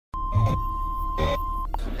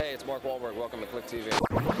Hey, it's Mark Wahlberg. Welcome to Click TV.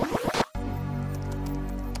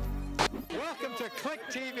 Welcome to Click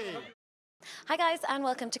TV. Hi guys, and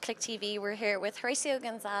welcome to Click TV. We're here with Horacio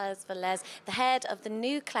Gonzalez Valez, the head of the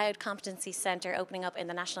new Cloud Competency Centre opening up in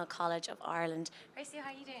the National College of Ireland. Horacio, how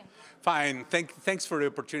are you doing? Fine. Thanks for the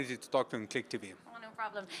opportunity to talk on Click TV. Oh, no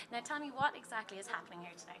problem. Now tell me, what exactly is happening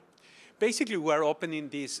here today? Basically, we're opening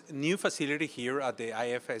this new facility here at the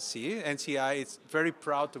IFSC. NCI is very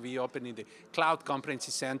proud to be opening the Cloud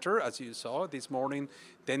Competency Centre. As you saw this morning,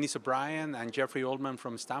 Dennis O'Brien and Jeffrey Oldman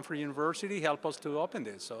from Stanford University helped us to open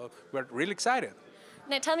this. So we're really excited.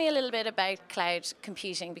 Now tell me a little bit about cloud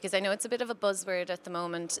computing, because I know it's a bit of a buzzword at the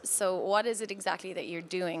moment. So what is it exactly that you're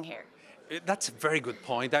doing here? That's a very good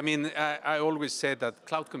point. I mean, I always said that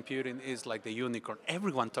cloud computing is like the unicorn.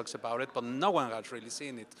 Everyone talks about it, but no one has really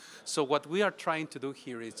seen it. So what we are trying to do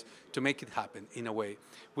here is to make it happen in a way.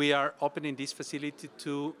 We are opening this facility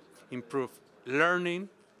to improve learning,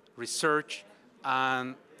 research,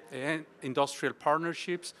 and industrial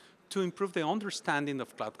partnerships to improve the understanding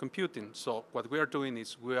of cloud computing. So what we are doing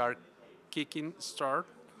is we are kicking start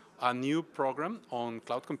a new program on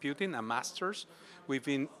cloud computing, a master's. We've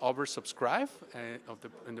been oversubscribed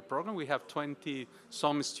in the program. We have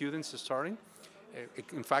 20-some students starting.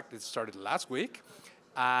 In fact, it started last week.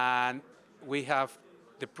 And we have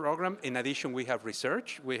the program. In addition, we have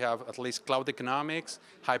research. We have at least cloud economics,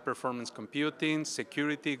 high-performance computing,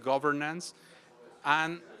 security, governance,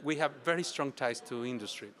 and we have very strong ties to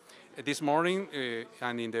industry. This morning,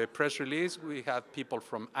 and in the press release, we had people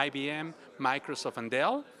from IBM, Microsoft, and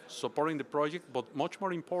Dell supporting the project, but much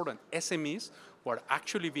more important, SMEs who are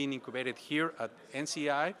actually being incubated here at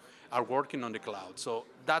NCI are working on the cloud. So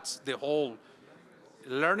that's the whole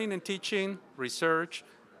learning and teaching, research,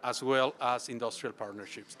 as well as industrial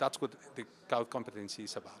partnerships. That's what the cloud competency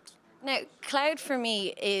is about. Now, cloud for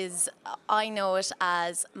me is, I know it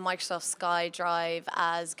as Microsoft SkyDrive,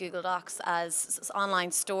 as Google Docs, as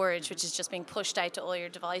online storage, which is just being pushed out to all your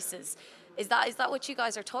devices. Is that what you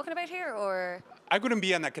guys are talking about here, or? I wouldn't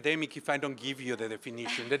be an academic if I don't give you the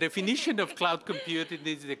definition. The definition of cloud computing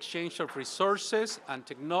is the exchange of resources and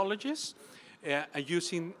technologies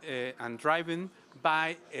using and driven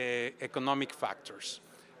by economic factors.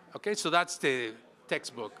 Okay, so that's the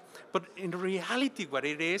textbook. But in reality, what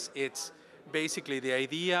it is, it's basically the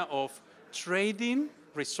idea of trading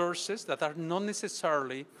resources that are not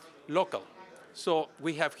necessarily local. So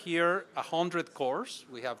we have here 100 cores.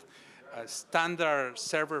 We have a standard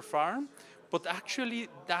server farm, but actually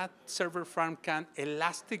that server farm can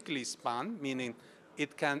elastically span, meaning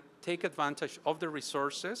it can take advantage of the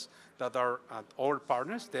resources that are at our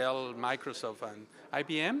partners, Dell, Microsoft, and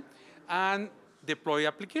IBM, and deploy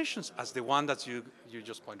applications as the one that you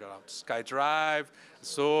just pointed out, SkyDrive,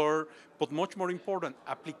 Azure, but much more important,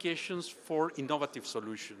 applications for innovative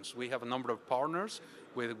solutions. We have a number of partners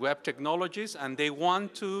with web technologies, and they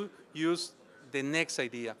want to use the next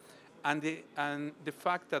idea. And the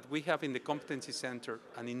fact that we have in the Competency Center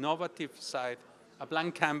an innovative side, a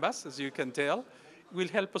blank canvas, as you can tell, will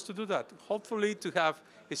help us to do that. Hopefully to have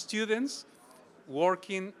students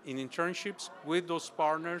working in internships with those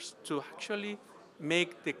partners to actually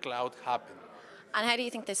make the cloud happen. And how do you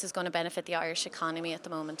think this is going to benefit the Irish economy at the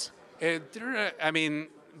moment? There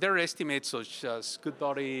are estimates such as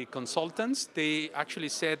Goodbody Consultants. They actually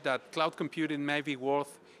said that cloud computing may be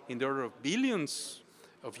worth in the order of billions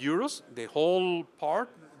of euros. The whole part,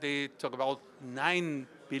 they talk about 9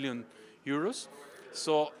 billion euros.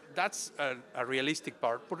 So that's a realistic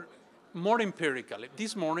part, but more empirical.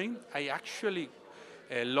 This morning, I actually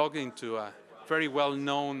logged into a very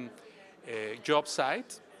well-known job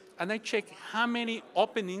site, and I check how many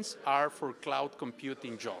openings are for cloud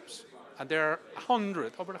computing jobs. And there are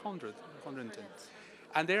 100, over 100, 110.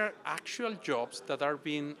 And there are actual jobs that are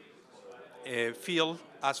being filled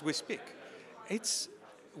as we speak.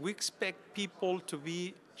 We expect people to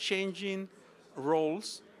be changing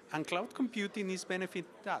roles, and cloud computing is benefit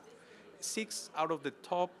that. 6 out of the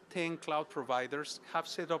top 10 cloud providers have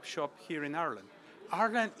set up shop here in Ireland.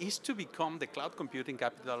 Ireland is to become the cloud computing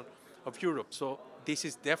capital of Europe. So this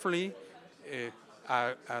is definitely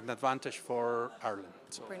an advantage for Ireland.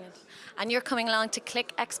 So. Brilliant. And you're coming along to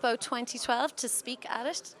Click Expo 2012 to speak at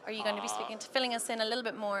it. Are you going to be filling us in a little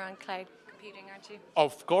bit more on cloud computing, aren't you?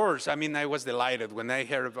 Of course. I mean, I was delighted. When I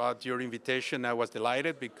heard about your invitation, I was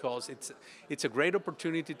delighted because it's a great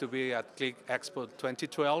opportunity to be at Click Expo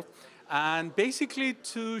 2012 and basically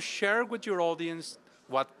to share with your audience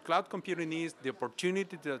what cloud computing is, the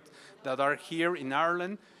opportunities that are here in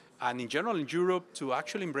Ireland, and in general in Europe to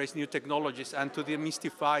actually embrace new technologies and to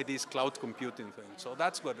demystify this cloud computing thing. So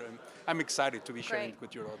that's what I'm excited to be sharing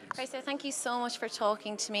with your audience. Great, so thank you so much for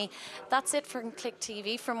talking to me. That's it from Click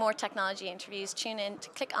TV. For more technology interviews, tune in to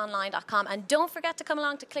clickonline.com, and don't forget to come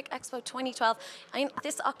along to Click Expo 2012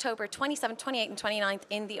 this October 27th, 28th and 29th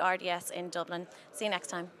in the RDS in Dublin. See you next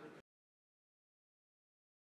time.